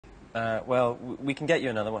Well, we can get you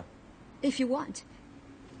another one. If you want.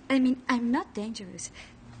 I mean, I'm not dangerous.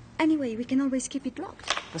 Anyway, we can always keep it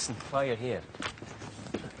locked. Listen, while you're here,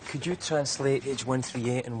 could you translate page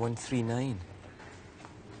 138 and 139?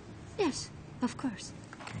 Yes, of course.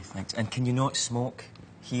 Okay, thanks. And can you not smoke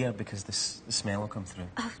here because the smell will come through?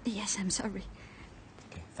 Oh, yes, I'm sorry.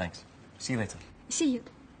 Okay, thanks. See you later. See you.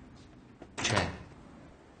 Chair.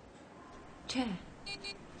 Chair.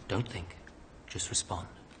 Don't think. Just respond.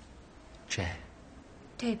 Chair.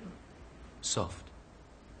 Table. Soft.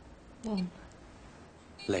 Warm.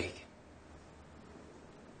 Lake.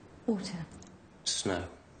 Water. Snow.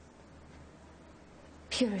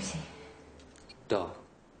 Purity. Dog.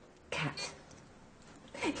 Cat.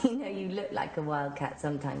 You know, you look like a wildcat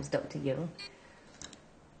sometimes, Dr. Jung.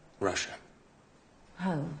 Russia.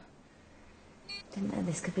 Home. Didn't know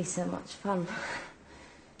this could be so much fun.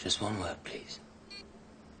 Just one word, please.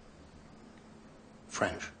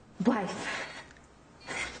 French. Wife.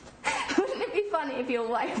 Wouldn't it be funny if your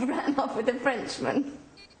wife ran off with a Frenchman?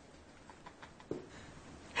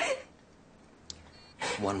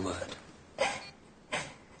 One word.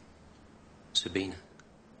 Sabina.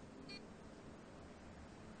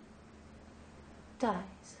 Dies.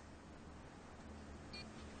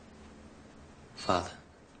 Father.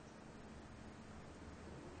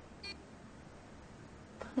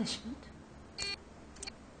 Punishment.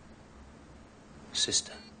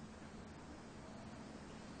 Sister.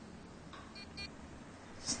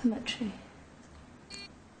 Cemetery.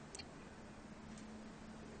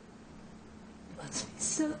 Must be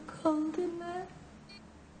so cold in there.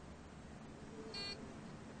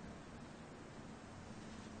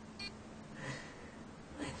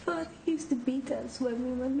 My father used to beat us when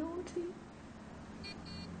we were naughty.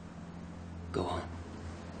 Go on.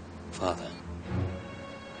 Father.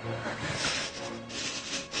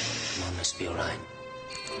 Mom must be all right.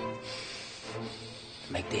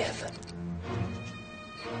 Make the effort.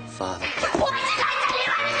 Father. Why did I tell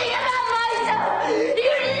you anything about myself?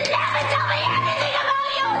 You never tell me anything about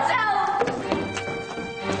yourself!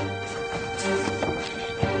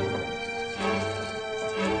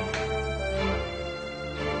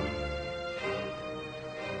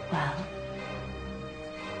 Well,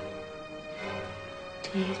 do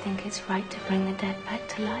you think it's right to bring the dead back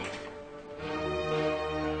to life?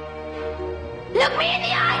 Look me in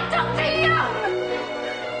the eye, Dr. Young!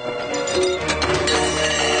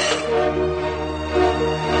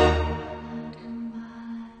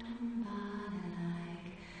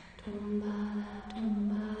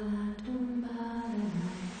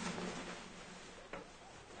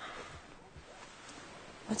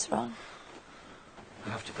 What's wrong? I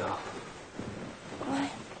have to go. Why?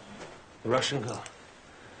 The Russian girl.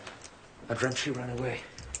 I dreamt she ran away.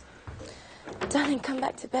 Darling, come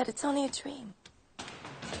back to bed. It's only a dream.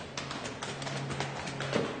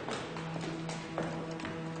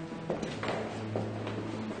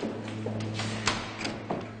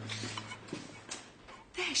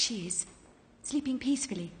 There she is, sleeping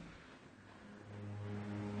peacefully.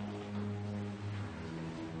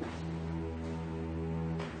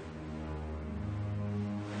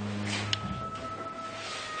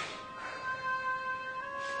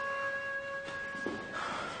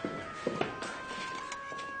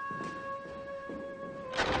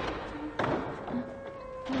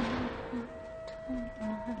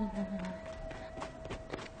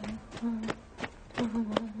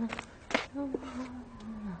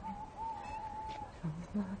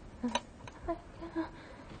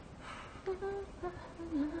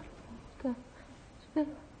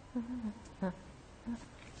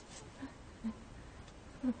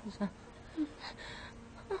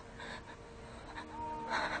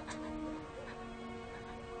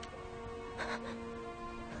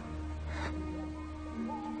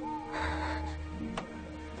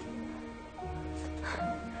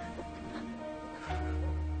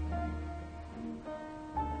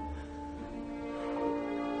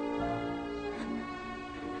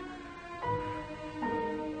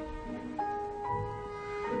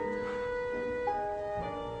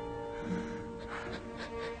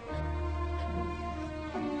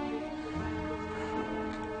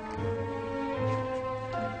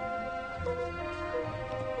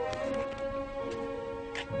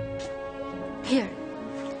 Here,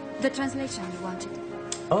 the translation you wanted.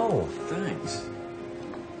 Oh, thanks.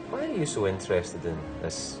 Why are you so interested in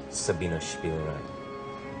this Sabina Spielrein?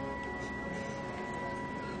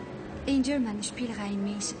 In German, Spielrein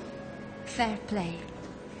means fair play.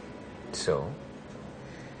 So?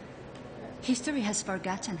 History has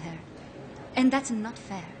forgotten her, and that's not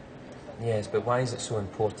fair. Yes, but why is it so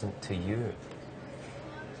important to you?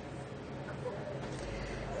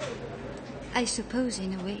 I suppose,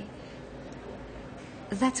 in a way,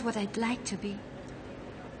 that's what I'd like to be.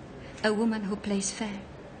 A woman who plays fair.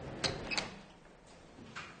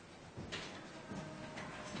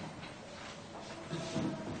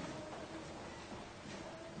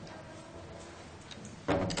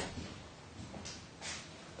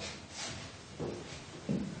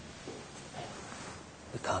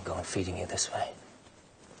 We can't go on feeding you this way.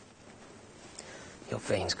 Your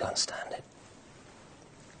veins can't stand it.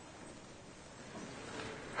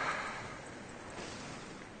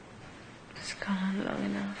 It's gone on long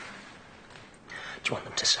enough. Do you want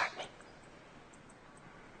them to sack me?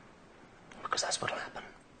 Because that's what'll happen.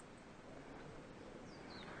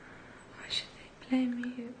 Why should they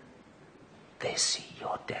blame you? They see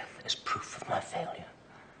your death as proof of my failure.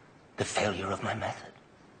 The failure of my method.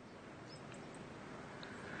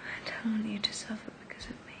 I don't want you to suffer because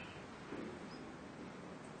of me.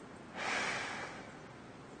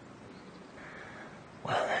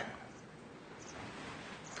 Well then,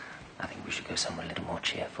 I think we should go somewhere a little more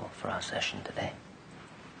cheerful for our session today.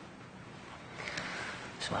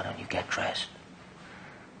 So why don't you get dressed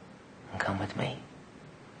and come with me?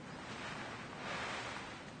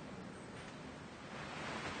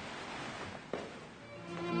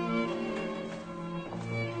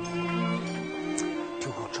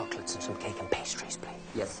 Two hot chocolates and some cake and pastries, please.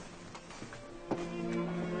 Yes.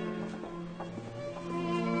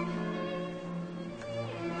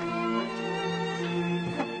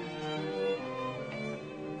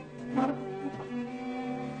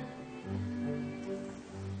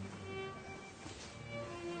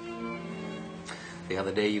 The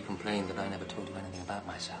other day you complained that I never told you anything about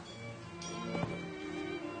myself.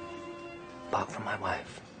 Apart from my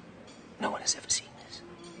wife, no one has ever seen this.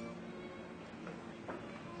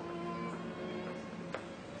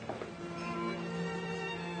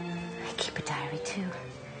 I keep a diary too.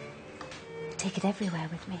 I take it everywhere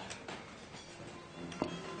with me.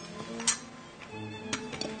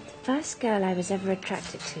 First girl I was ever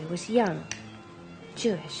attracted to was young,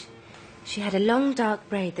 Jewish. She had a long dark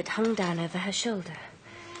braid that hung down over her shoulder.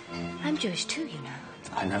 I'm Jewish too, you know.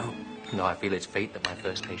 I know. No, I feel it's fate that my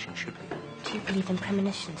first patient should be. Do you believe in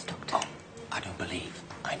premonitions, Doctor? Oh, I don't believe.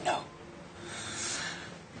 I know.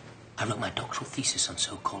 I wrote my doctoral thesis on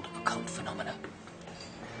so-called occult phenomena. Do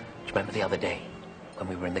you remember the other day when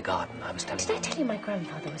we were in the garden? I was telling Did I tell you my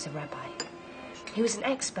grandfather was a rabbi? He was an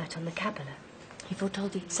expert on the Kabbalah. He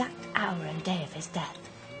foretold the exact hour and day of his death.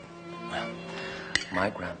 Well, my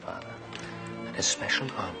grandfather had a special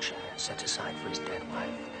armchair set aside for his dead wife,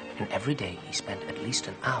 and every day he spent at least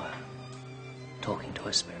an hour talking to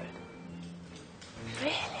her spirit.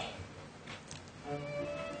 Really?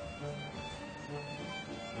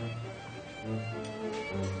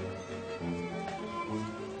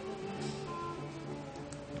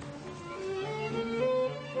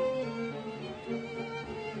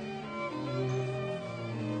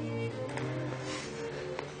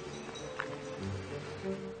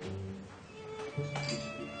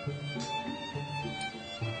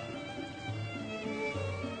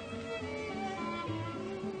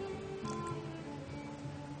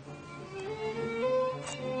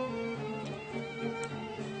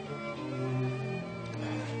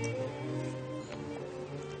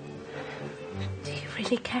 Do you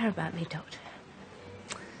really care about me, Doctor?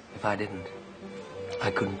 If I didn't, I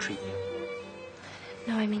couldn't treat you.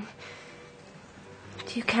 No, I mean,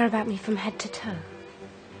 do you care about me from head to toe?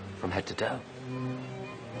 From head to toe.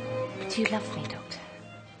 Do you love me, Doctor?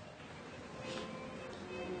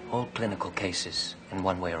 All clinical cases, in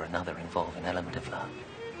one way or another, involve an element of love.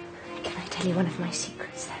 Can I tell you one of my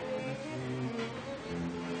secrets, then?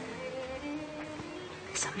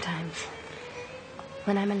 Sometimes,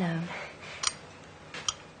 when I'm alone,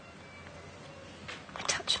 I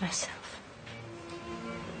touch myself.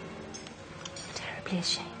 I'm terribly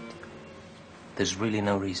ashamed. There's really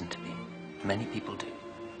no reason to be. Many people do.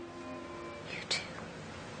 You too.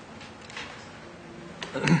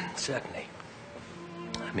 Certainly.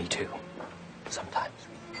 Me too. Sometimes.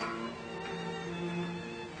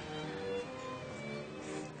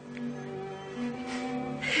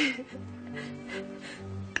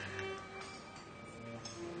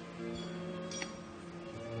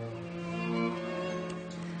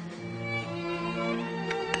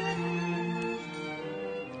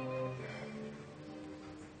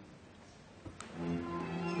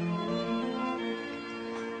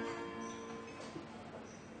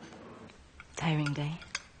 Tiring day.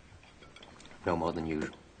 No more than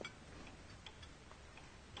usual.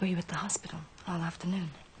 Were you at the hospital all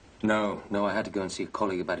afternoon? No, I had to go and see a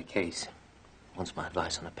colleague about a case. Wants my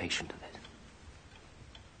advice on a patient of his.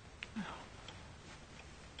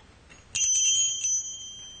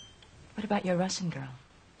 about your Russian girl?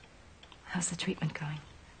 How's the treatment going?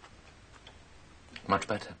 Much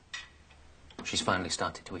better. She's finally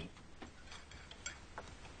started to eat.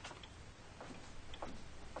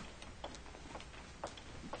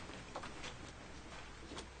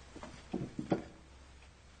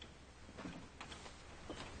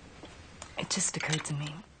 It just occurred to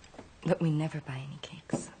me that we never buy any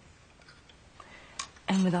cakes.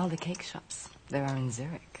 And with all the cake shops there are in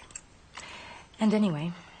Zurich. And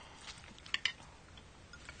anyway,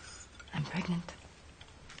 I'm pregnant.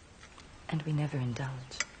 And we never indulge.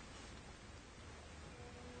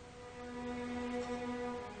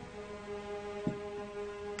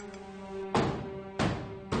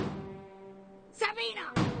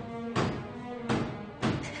 Sabina!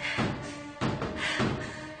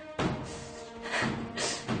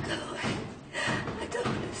 Go away. I don't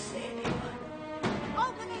want to see anyone.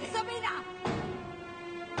 Open it, Sabina!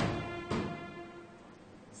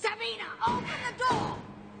 Sabina, open the door!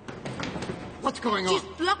 What's going on? She's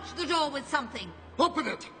blocked the door with something. Open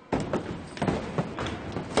it!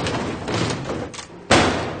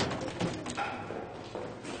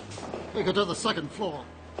 Take her to the second floor.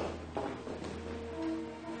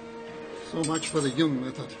 So much for the Jung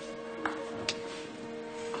method.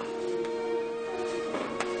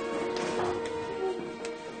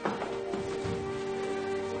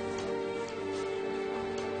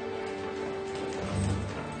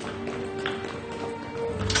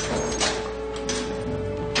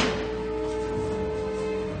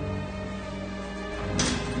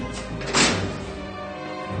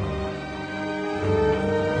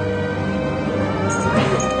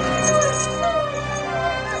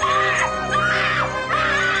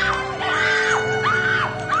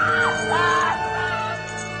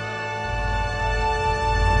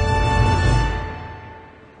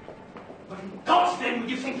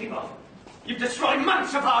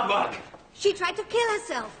 She tried to kill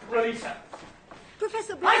herself. Release her.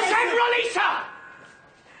 Professor Blair... I said release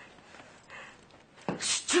her!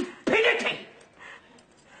 Stupidity!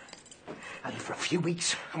 Only for a few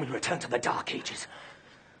weeks, and we return to the Dark Ages.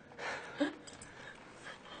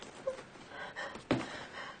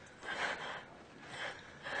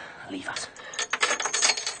 Leave us.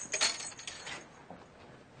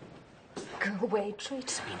 Go away, Treat.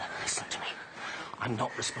 Sabina, listen to me. I'm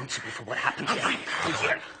not responsible for what happened here.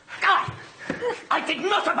 I did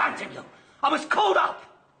not abandon you. I was called up.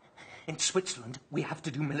 In Switzerland, we have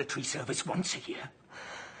to do military service once a year.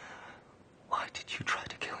 Why did you try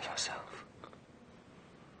to kill yourself?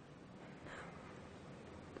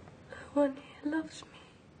 No one here loves me.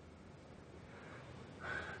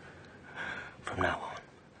 From now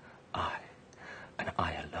on, I, and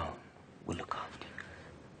I alone, will look after you.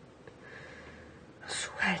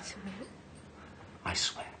 Swear to me. I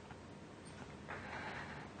swear.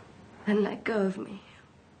 Then let go of me.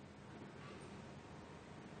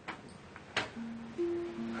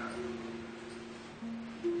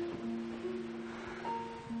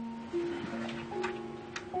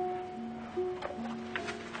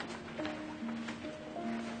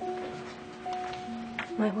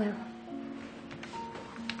 My will.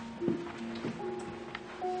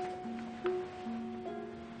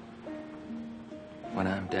 When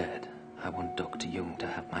I'm dead, I want Dr. Jung to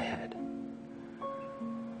have my head.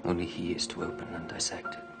 Only he is to open and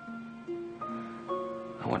dissect it.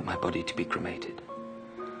 I want my body to be cremated,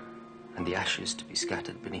 and the ashes to be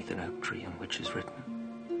scattered beneath an oak tree on which is written,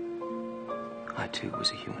 I too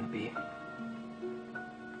was a human being.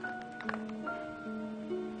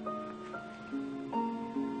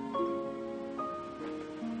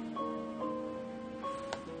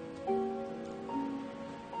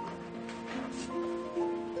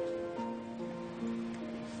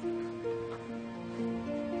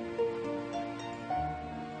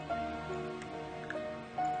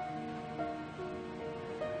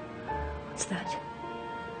 What's that?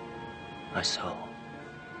 My soul.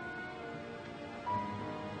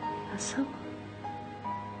 Your soul?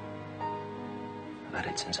 I've had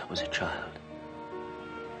it since I was a child.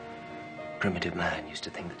 Primitive man used to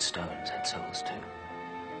think that stones had souls too.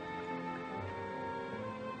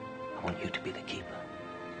 I want you to be the keeper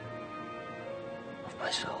of my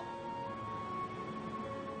soul.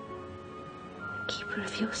 The keeper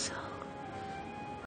of your soul.